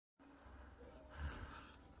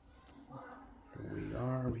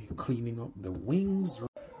are we cleaning up the wings.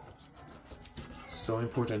 So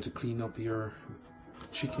important to clean up your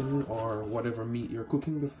chicken or whatever meat you're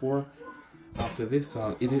cooking before. After this,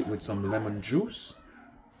 I'll eat it with some lemon juice.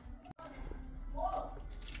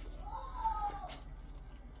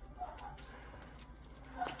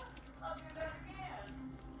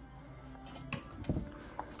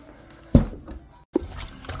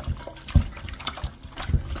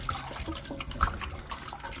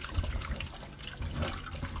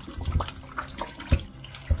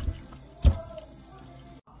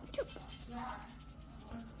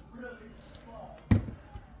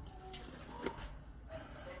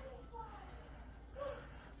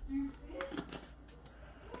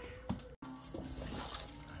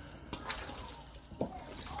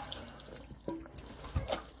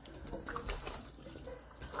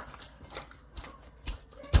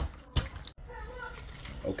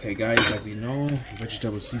 Okay guys, as you know,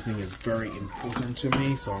 vegetable seasoning is very important to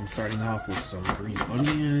me, so I'm starting off with some green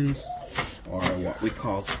onions, or what we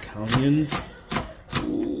call scallions.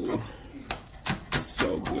 Ooh,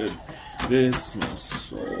 so good. This smells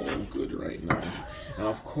so good right now. And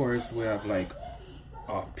of course we have like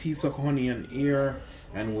a piece of onion here,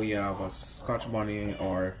 and we have a scotch bonnet,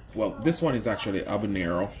 or well, this one is actually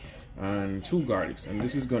habanero, and 2 garlics, and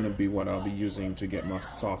this is going to be what I'll be using to get my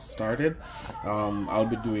sauce started. I'll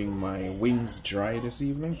be doing my wings dry this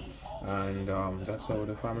evening, and that's how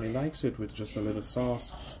the family likes it, with just a little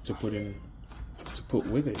sauce to put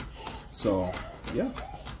with it. So yeah,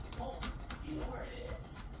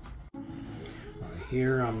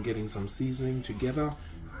 here I'm getting some seasoning together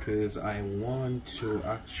because I want to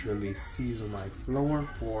actually season my flour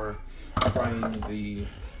for frying the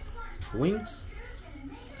wings.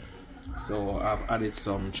 So I've added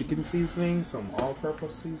some chicken seasoning, some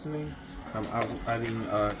all-purpose seasoning. I'm adding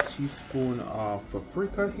a teaspoon of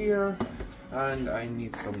paprika here, and I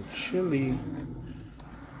need some chili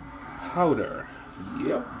powder.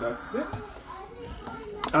 Yep, that's it.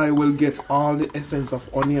 I will get all the essence of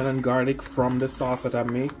onion and garlic from the sauce that I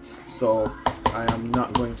make, so I am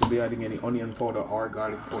not going to be adding any onion powder or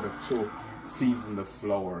garlic powder to season the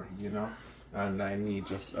flour, you know. And I need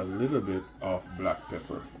just a little bit of black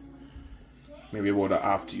pepper, maybe about a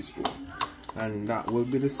 ½ teaspoon, and that will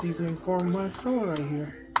be the seasoning for my flour right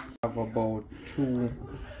here. I have about two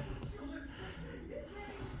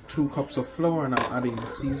cups of flour, and I'm adding the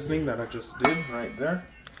seasoning that I just did right there.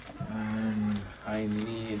 And I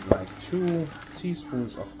need like 2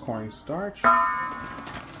 teaspoons of cornstarch.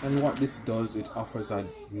 And what this does, it offers a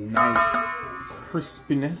nice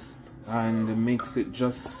crispiness and makes it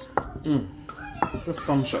just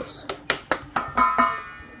sumptuous.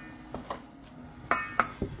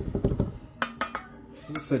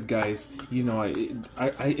 As I said, guys, you know,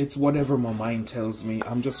 it's whatever my mind tells me.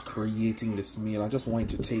 I'm just creating this meal. I just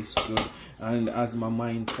want it to taste good, and as my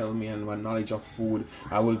mind tells me and my knowledge of food,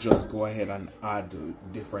 I will just go ahead and add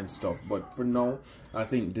different stuff. But for now, I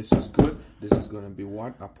think this is good. This is going to be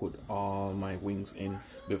what I put all my wings in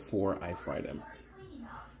before I fry them.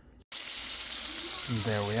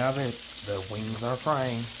 There we have it. The wings are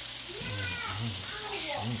frying.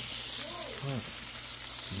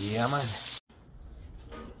 Yeah, man.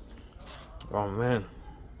 Oh man,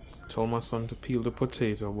 told my son to peel the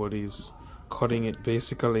potato, but he's cutting it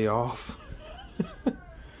basically off.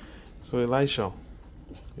 So Elisha,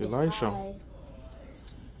 Hi.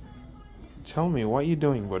 Tell me, what are you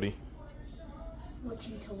doing, buddy? What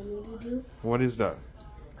you told me to do. What is that?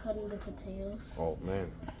 Cutting the potatoes. Oh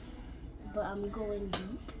man. But I'm going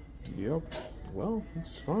deep. Yep. Well,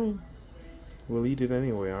 it's fine. We'll eat it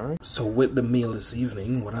anyway, alright? So with the meal this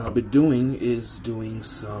evening, what I'll be doing is doing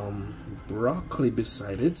some broccoli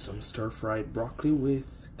beside it. Some stir-fried broccoli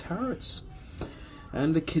with carrots.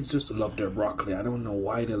 And the kids just love their broccoli. I don't know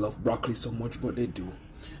why they love broccoli so much, but they do.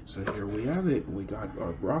 So here we have it. We got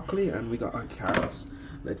our broccoli and we got our carrots.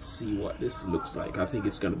 Let's see what this looks like. I think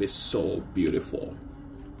it's going to be so beautiful.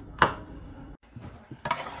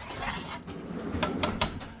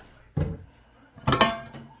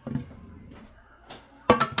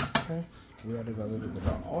 Okay, we added a little bit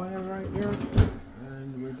of oil right here,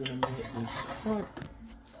 and we're gonna make this hot.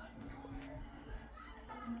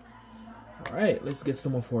 All right, let's get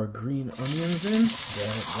some of our green onions in.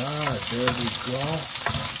 There we go.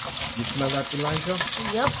 You smell that, Elijah?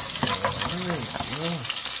 Yep. All right, yeah.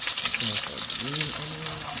 Some of our green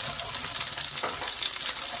onions.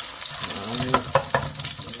 All right.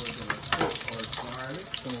 And we're gonna put our garlic,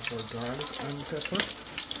 some of our garlic and pepper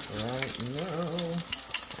right now.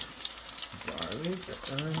 Garlic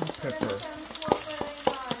and pepper.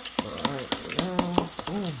 Alright, now,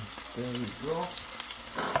 boom, there we go.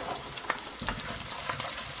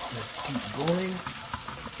 Let's keep going.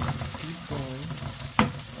 Let's keep going.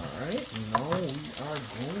 Alright, now we are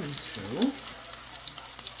going to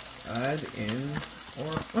add in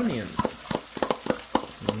our onions.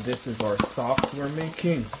 And this is our sauce we're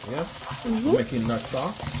making. Yeah? We're making nut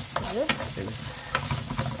sauce.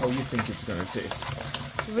 How do you think it's gonna taste?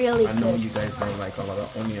 Really good. I know you guys don't like a lot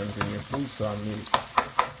of onions in your food, so I made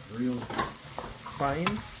real fine,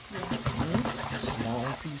 small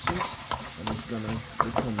pieces, and it's gonna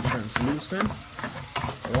become translucent.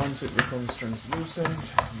 Once it becomes translucent,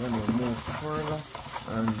 then we'll move further,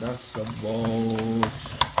 and that's about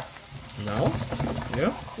now.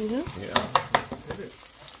 Yeah. Yeah. Let's hit it.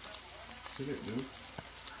 Hit it, dude.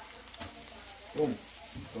 Boom.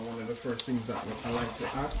 So one of the first things that I like to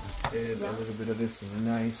add is a little bit of this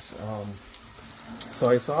nice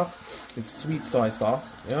soy sauce. It's sweet soy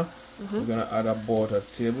sauce, yeah? We're going to add about a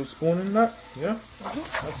tablespoon in that, yeah?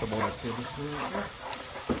 That's about a tablespoon right there.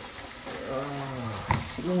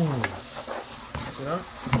 See that?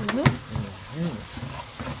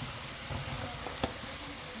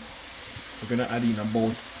 We're going to add in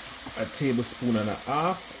about a tablespoon and a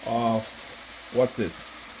half of, what's this?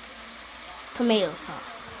 Tomato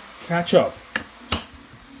sauce. Ketchup.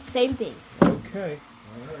 Same thing. Okay.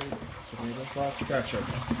 Alright. Tomato sauce, ketchup.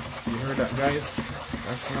 You heard that, guys?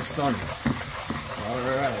 That's my son.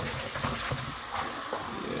 Alright.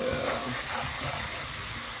 Yeah.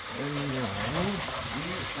 And now we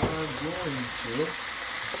are going to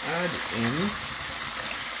add in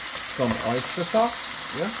some oyster sauce.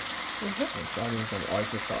 Yeah? Let's add in some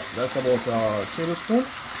oyster sauce. That's about a tablespoon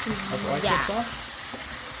of oyster sauce.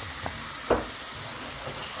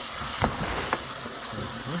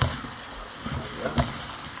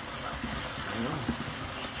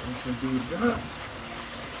 Do that.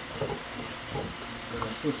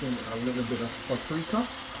 Gonna put in a little bit of paprika,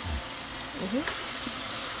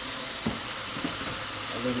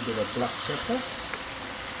 a little bit of black pepper,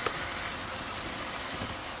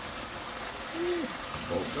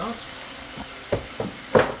 about that.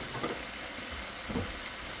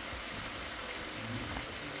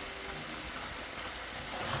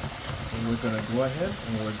 And we're gonna go ahead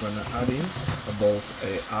and we're gonna add in about a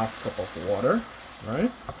half cup of water.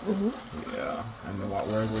 Right? Yeah. And what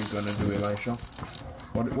were we gonna do, Elisha?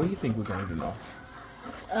 What do you think we're gonna do now?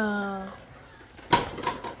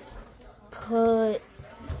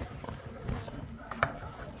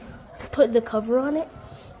 Put the cover on it.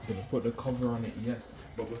 We're gonna put the cover on it, yes.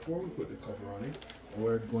 But before we put the cover on it,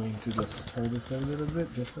 we're going to just stir this a little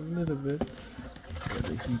bit, just a little bit. Let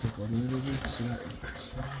the heat up a little bit. So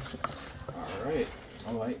alright,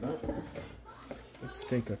 I like that. Let's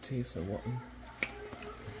take a taste of what.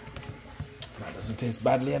 That doesn't taste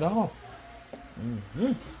badly at all.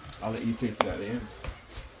 I'll let you taste it at the end.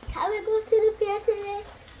 Can we go to the fair today?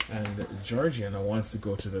 And Georgiana wants to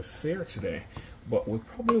go to the fair today, but we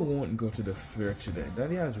probably won't go to the fair today.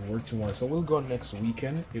 Daddy has work tomorrow, so we'll go next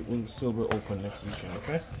weekend. It will still be open next weekend,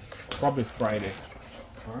 okay? Probably Friday.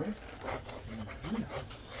 Alright?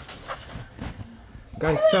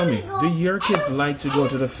 Guys, tell me, do your kids like to go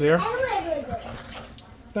to the fair?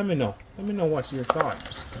 Let me know. Let me know what's your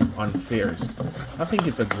thoughts on fairs. I think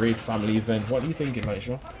it's a great family event. What do you think,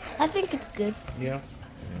 Elisha? I think it's good. Yeah.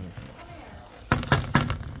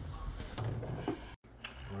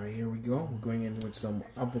 Alright, here we go. We're going in with some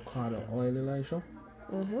avocado oil, Elisha.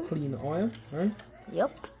 Clean oil, right?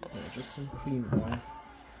 Yep. Yeah, just some clean oil.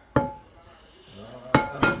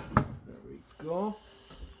 There we go.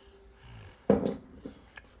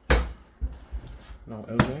 Now,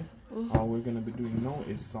 LJ, all we're going to be doing now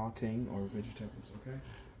is sauteing our vegetables, okay?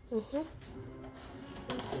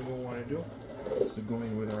 First thing we want to do is to go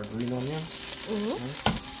in with our green onion.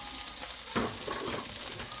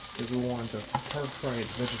 Because we want to stir-fried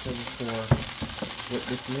vegetables with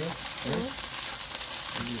this meal, right?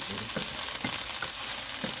 You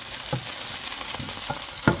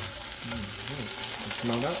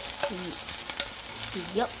smell that?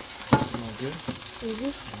 Yep. Smell good?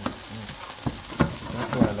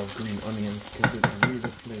 That's why I love green onions, because it really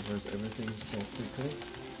flavors everything so quickly,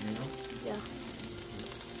 you know? Yeah.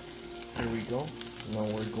 Here we go. Now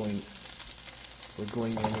we're going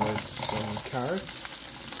in with some carrots.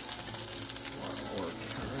 Or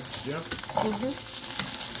carrots, yeah.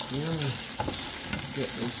 Yummy. Get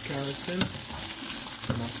those carrots in.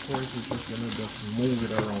 And of course we're just gonna move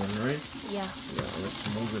it around, right? Yeah. Yeah, let's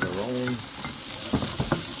move it around.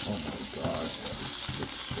 Oh my god, this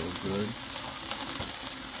looks so good.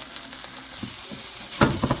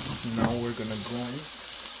 Now we're gonna go in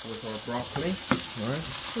with our broccoli, right?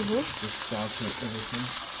 Just saute everything.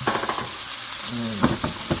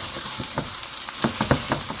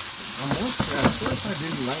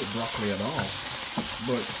 broccoli at all.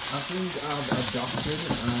 But I think I've adopted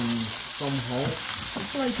and somehow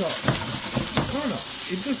it's like a, I don't know,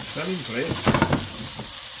 it just fell in place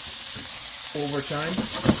over time,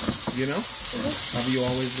 you know? Have you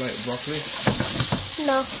always liked broccoli?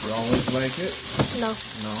 No. You always like it? No.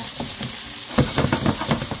 No.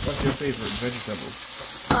 What's your favorite vegetable?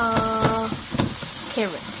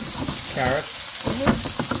 Carrots. Carrot?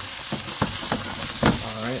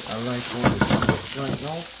 Alright, I like all the carrots right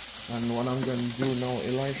now. And what I'm going to do now,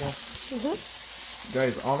 Elijah,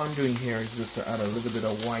 guys, all I'm doing here is just to add a little bit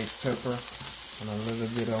of white pepper and a little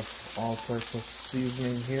bit of all-purpose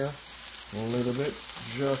seasoning here. A little bit,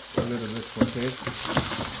 just a little bit for taste.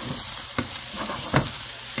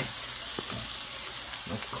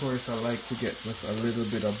 Of course, I like to get just a little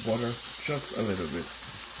bit of butter, just a little bit.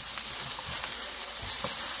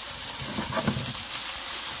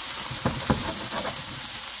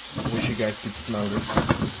 I wish you guys could smell this.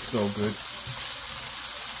 It's so good.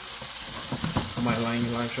 Am I lying,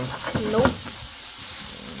 Elijah? Nope.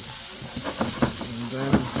 And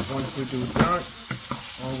then once we do that,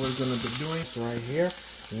 all we're gonna be doing is right here.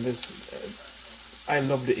 And this, I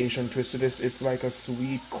love the Asian twist to this. It's like a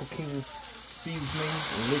sweet cooking seasoning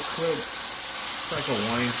liquid. It's like a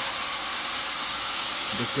wine.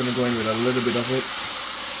 I'm just gonna go in with a little bit of it.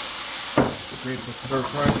 Great for stir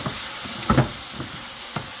fry.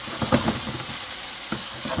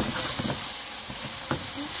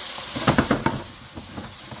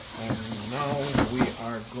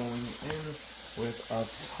 Going in with a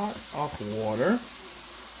tot of water,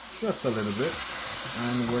 just a little bit,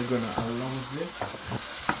 and we're gonna allow this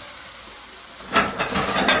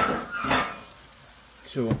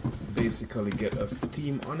to basically get a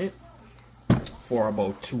steam on it for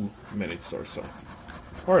about 2 minutes or so,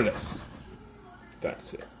 or less.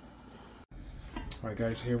 That's it. Alright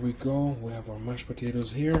guys, here we go. We have our mashed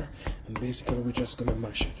potatoes here, and basically we're just gonna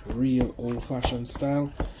mash it real old-fashioned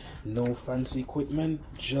style. No fancy equipment,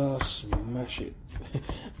 just mash it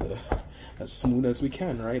as smooth as we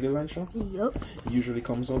can, right, Elisha? Yep. It usually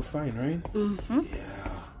comes out fine, right?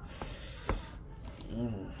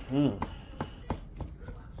 Yeah.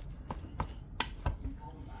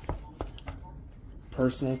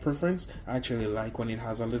 Personal preference, I actually like when it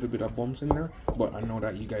has a little bit of bumps in there, but I know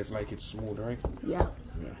that you guys like it smooth, right? Yeah.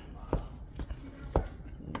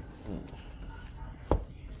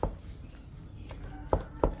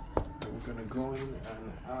 Go in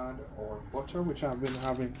and add our butter, which I've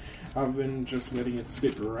been just letting it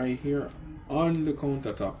sit right here on the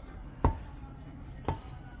countertop.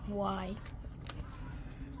 Why?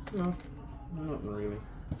 No, not really.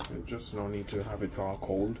 There's just no need to have it all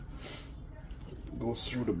cold. It goes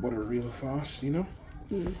through the butter real fast, you know.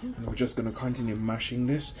 And we're just gonna continue mashing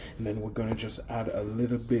this, and then we're gonna just add a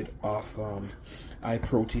little bit of high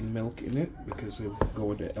protein milk in it because we'll go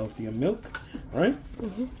with the healthier milk, right?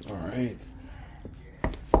 All right.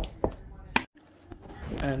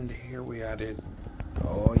 And here we added,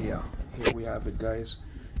 oh yeah, here we have it, guys.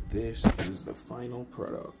 This is the final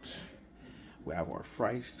product. We have our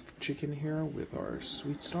fried chicken here with our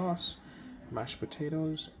sweet sauce, mashed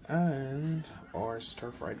potatoes, and our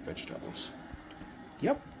stir-fried vegetables.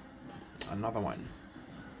 Yep, another one.